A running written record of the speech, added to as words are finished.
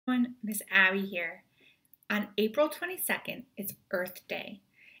Miss Abby here. On April 22nd, it's Earth Day.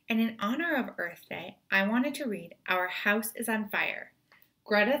 And in honor of Earth Day, I wanted to read Our House is on Fire,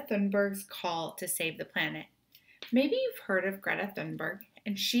 Greta Thunberg's call to save the planet. Maybe you've heard of Greta Thunberg,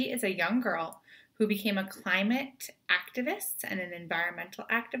 and she is a young girl who became a climate activist and an environmental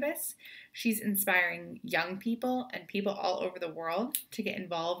activist. She's inspiring young people and people all over the world to get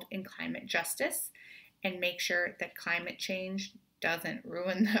involved in climate justice and make sure that climate change doesn't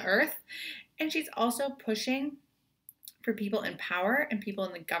ruin the earth. And she's also pushing for people in power and people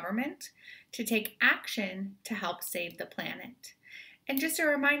in the government to take action to help save the planet. And just a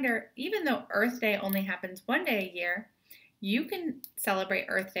reminder, even though Earth Day only happens one day a year, you can celebrate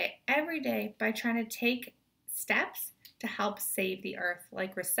Earth Day every day by trying to take steps to help save the earth,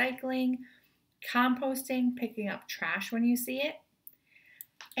 like recycling, composting, picking up trash when you see it,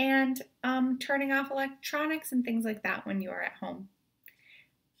 and turning off electronics and things like that when you are at home.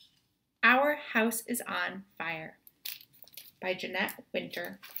 Our House is on Fire by Jeanette.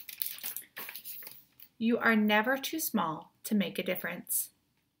 You are never too small to make a difference.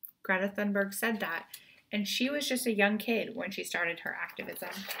 Greta Thunberg said that, and she was just a young kid when she started her activism.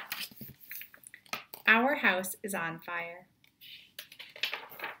 Our house is on fire.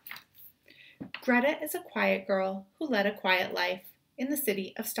 Greta is a quiet girl who led a quiet life in the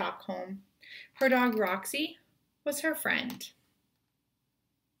city of Stockholm. Her dog Roxy was her friend.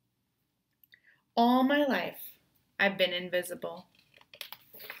 All my life, I've been invisible.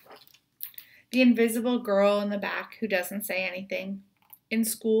 The invisible girl in the back who doesn't say anything. In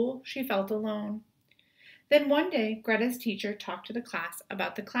school, she felt alone. Then one day, Greta's teacher talked to the class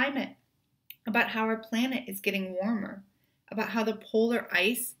about the climate, about how our planet is getting warmer, about how the polar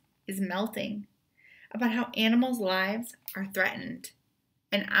ice is melting, about how animals' lives are threatened,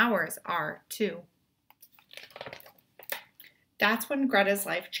 and ours are too. That's when Greta's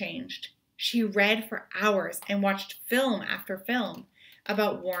life changed. She read for hours and watched film after film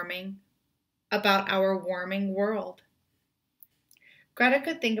about warming, about our warming world. Greta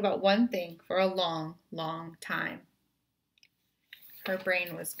could think about one thing for a long, long time. Her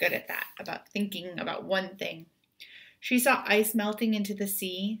brain was good at that, about thinking about one thing. She saw ice melting into the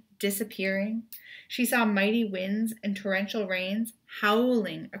sea, disappearing. She saw mighty winds and torrential rains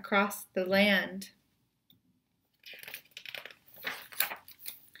howling across the land.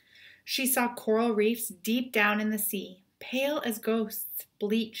 She saw coral reefs deep down in the sea, pale as ghosts,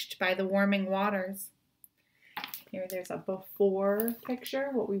 bleached by the warming waters. Here there's a before picture,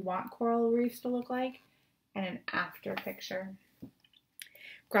 what we want coral reefs to look like, and an after picture.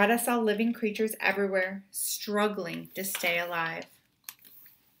 Greta saw living creatures everywhere, struggling to stay alive.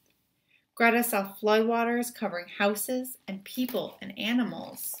 Greta saw floodwaters covering houses and people and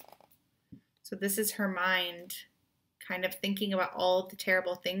animals. So this is her mind kind of thinking about all the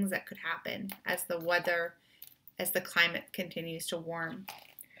terrible things that could happen as the climate continues to warm.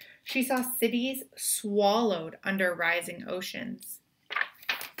 She saw cities swallowed under rising oceans.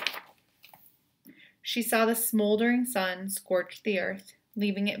 She saw the smoldering sun scorch the earth,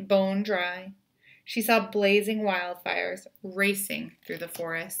 leaving it bone dry. She saw blazing wildfires racing through the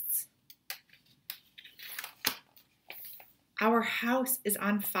forests. Our house is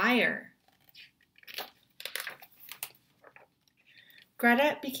on fire.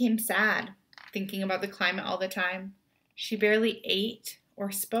 Greta became sad, thinking about the climate all the time. She barely ate or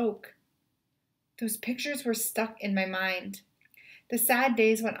spoke. Those pictures were stuck in my mind. The sad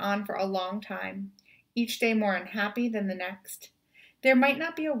days went on for a long time, each day more unhappy than the next. There might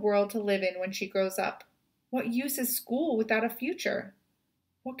not be a world to live in when she grows up. What use is school without a future?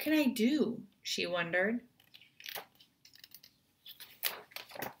 What can I do? She wondered.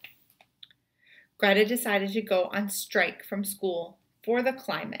 Greta decided to go on strike from school for the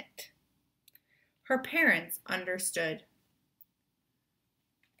climate. Her parents understood.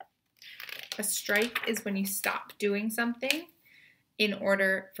 A strike is when you stop doing something in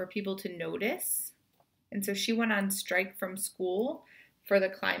order for people to notice. And so she went on strike from school for the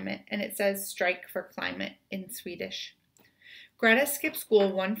climate, and it says strike for climate in Swedish. Greta skipped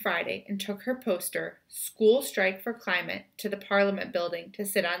school one Friday and took her poster, School Strike for Climate, to the Parliament building to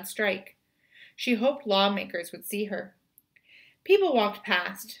sit on strike. She hoped lawmakers would see her. People walked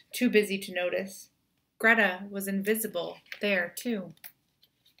past, too busy to notice. Greta was invisible there, too.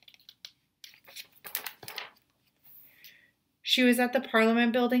 She was at the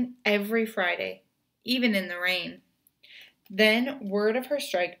Parliament building every Friday, even in the rain. Then word of her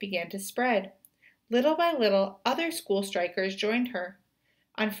strike began to spread. Little by little, other school strikers joined her.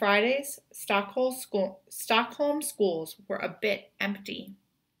 On Fridays, Stockholm schools were a bit empty.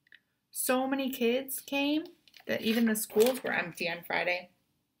 So many kids came that even the schools were empty on Friday.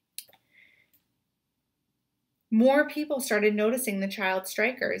 More people started noticing the child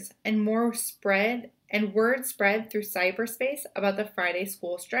strikers, and word spread through cyberspace about the Friday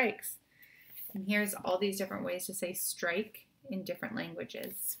school strikes. And here's all these different ways to say strike in different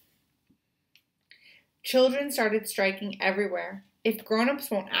languages. Children started striking everywhere. If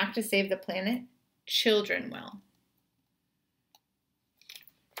grown-ups won't act to save the planet, children will.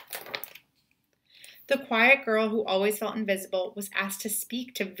 The quiet girl who always felt invisible was asked to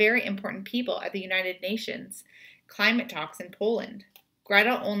speak to very important people at the United Nations climate talks in Poland.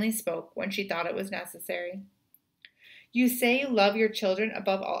 Greta only spoke when she thought it was necessary. You say you love your children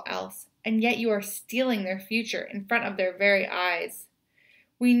above all else, and yet you are stealing their future in front of their very eyes.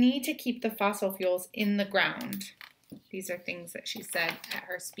 We need to keep the fossil fuels in the ground. These are things that she said at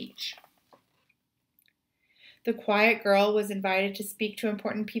her speech. The quiet girl was invited to speak to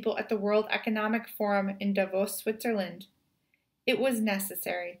important people at the World Economic Forum in Davos, Switzerland. It was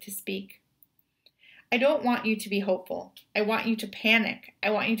necessary to speak. I don't want you to be hopeful. I want you to panic.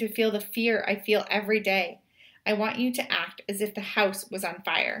 I want you to feel the fear I feel every day. I want you to act as if the house was on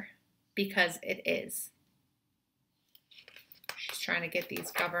fire, because it is. She's trying to get these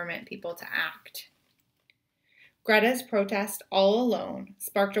government people to act. Greta's protest, all alone,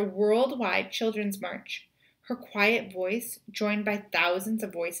 sparked a worldwide children's march. Her quiet voice, joined by thousands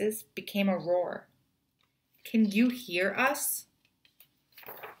of voices, became a roar. Can you hear us?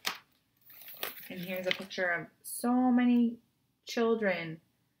 And here's a picture of so many children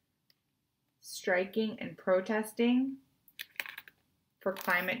striking and protesting for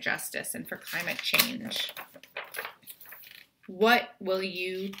climate justice and for climate change. What will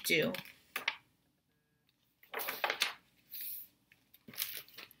you do?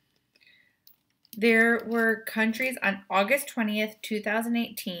 There were countries on August 20th,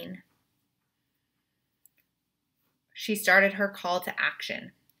 2018. She started her call to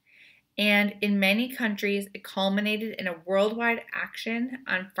action. And in many countries, it culminated in a worldwide action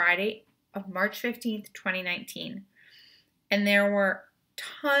on Friday of March 15th, 2019. And there were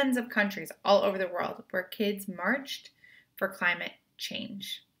tons of countries all over the world where kids marched for climate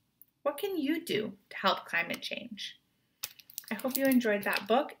change. What can you do to help climate change? I hope you enjoyed that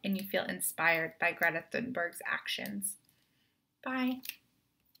book and you feel inspired by Greta Thunberg's actions. Bye.